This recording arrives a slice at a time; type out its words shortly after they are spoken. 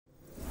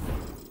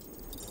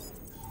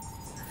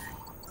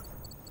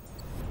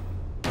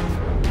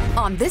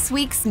On this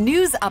week's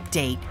news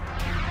update,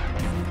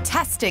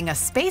 testing a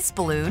space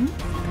balloon,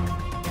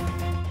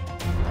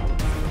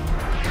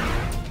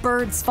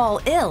 birds fall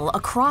ill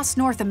across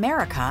North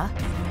America,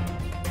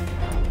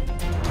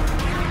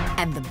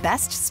 and the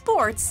best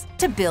sports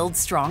to build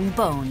strong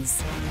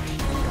bones.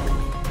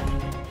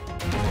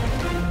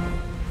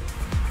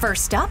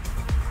 First up,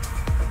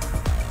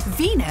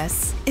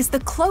 Venus is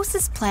the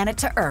closest planet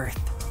to Earth.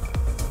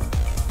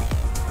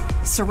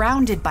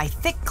 Surrounded by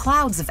thick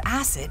clouds of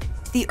acid,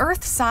 the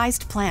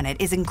Earth-sized planet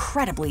is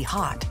incredibly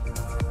hot.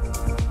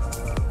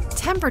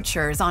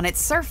 Temperatures on its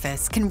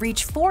surface can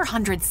reach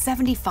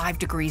 475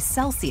 degrees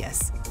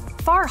Celsius,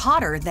 far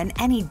hotter than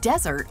any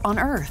desert on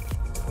Earth.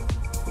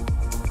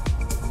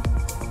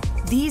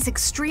 These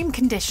extreme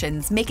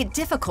conditions make it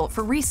difficult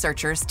for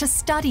researchers to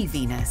study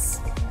Venus.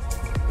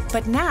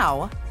 But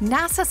now,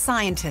 NASA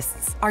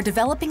scientists are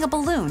developing a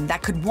balloon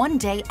that could one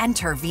day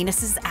enter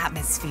Venus's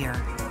atmosphere.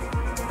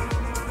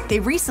 They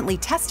recently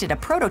tested a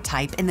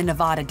prototype in the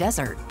Nevada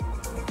desert.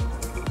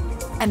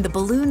 And the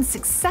balloon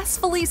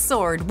successfully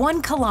soared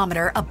 1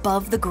 kilometer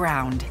above the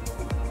ground.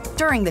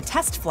 During the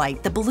test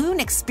flight, the balloon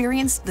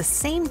experienced the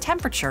same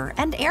temperature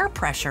and air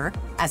pressure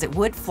as it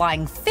would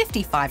flying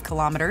 55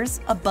 kilometers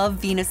above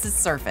Venus's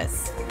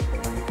surface.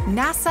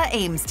 NASA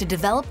aims to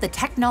develop the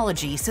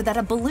technology so that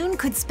a balloon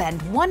could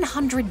spend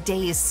 100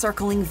 days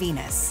circling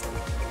Venus.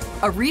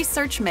 A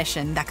research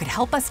mission that could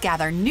help us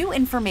gather new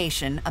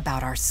information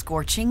about our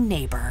scorching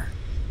neighbor.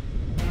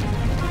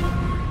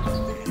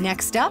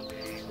 Next up,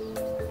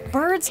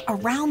 birds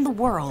around the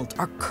world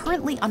are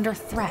currently under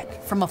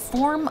threat from a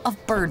form of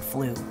bird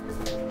flu.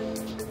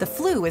 The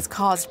flu is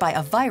caused by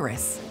a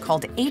virus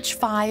called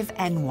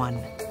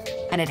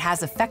H5N1, and it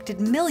has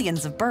affected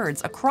millions of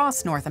birds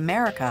across North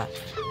America.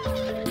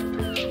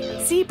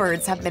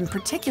 Seabirds have been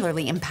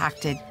particularly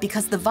impacted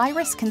because the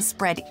virus can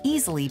spread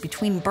easily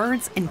between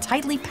birds in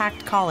tightly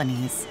packed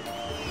colonies.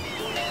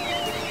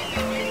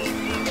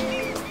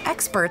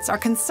 Experts are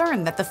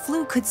concerned that the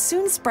flu could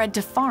soon spread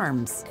to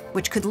farms,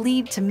 which could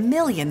lead to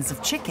millions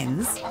of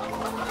chickens,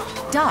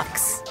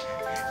 ducks,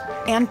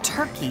 and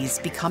turkeys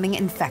becoming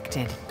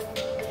infected.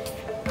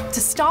 To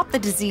stop the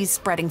disease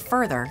spreading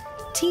further,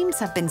 teams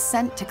have been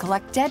sent to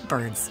collect dead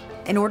birds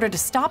in order to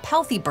stop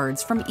healthy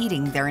birds from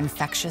eating their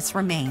infectious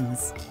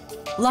remains.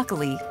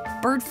 Luckily,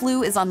 bird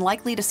flu is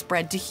unlikely to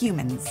spread to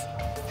humans.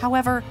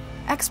 However,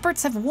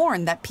 experts have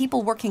warned that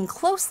people working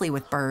closely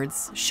with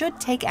birds should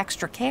take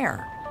extra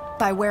care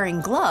by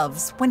wearing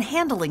gloves when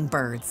handling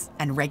birds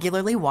and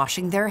regularly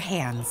washing their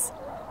hands.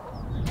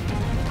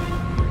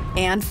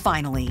 And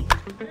finally,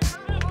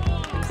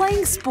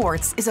 playing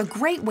sports is a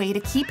great way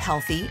to keep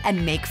healthy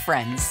and make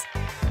friends.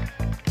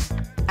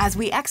 As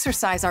we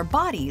exercise our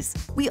bodies,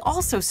 we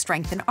also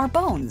strengthen our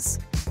bones.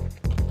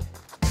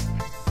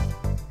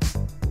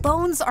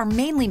 Bones are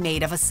mainly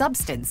made of a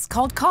substance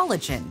called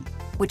collagen,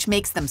 which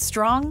makes them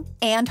strong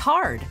and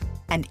hard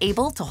and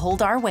able to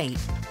hold our weight.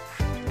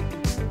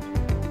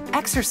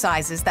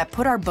 Exercises that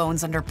put our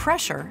bones under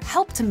pressure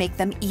help to make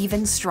them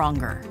even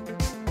stronger.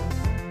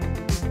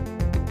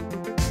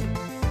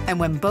 And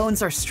when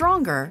bones are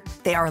stronger,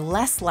 they are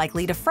less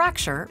likely to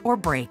fracture or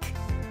break.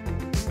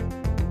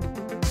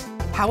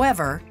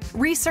 However,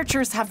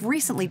 researchers have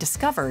recently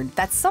discovered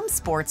that some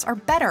sports are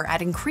better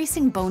at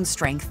increasing bone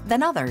strength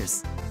than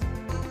others.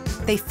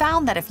 They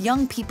found that if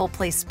young people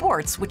play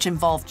sports which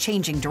involve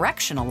changing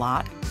direction a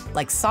lot,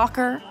 like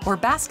soccer or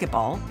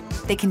basketball,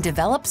 they can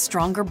develop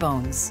stronger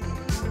bones.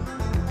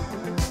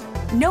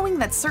 Knowing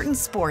that certain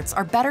sports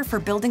are better for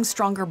building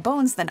stronger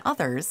bones than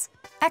others,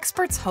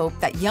 experts hope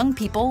that young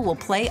people will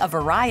play a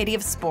variety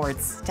of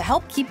sports to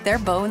help keep their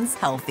bones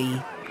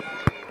healthy.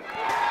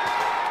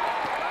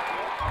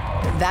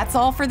 That's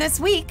all for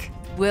this week.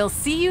 We'll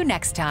see you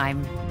next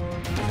time.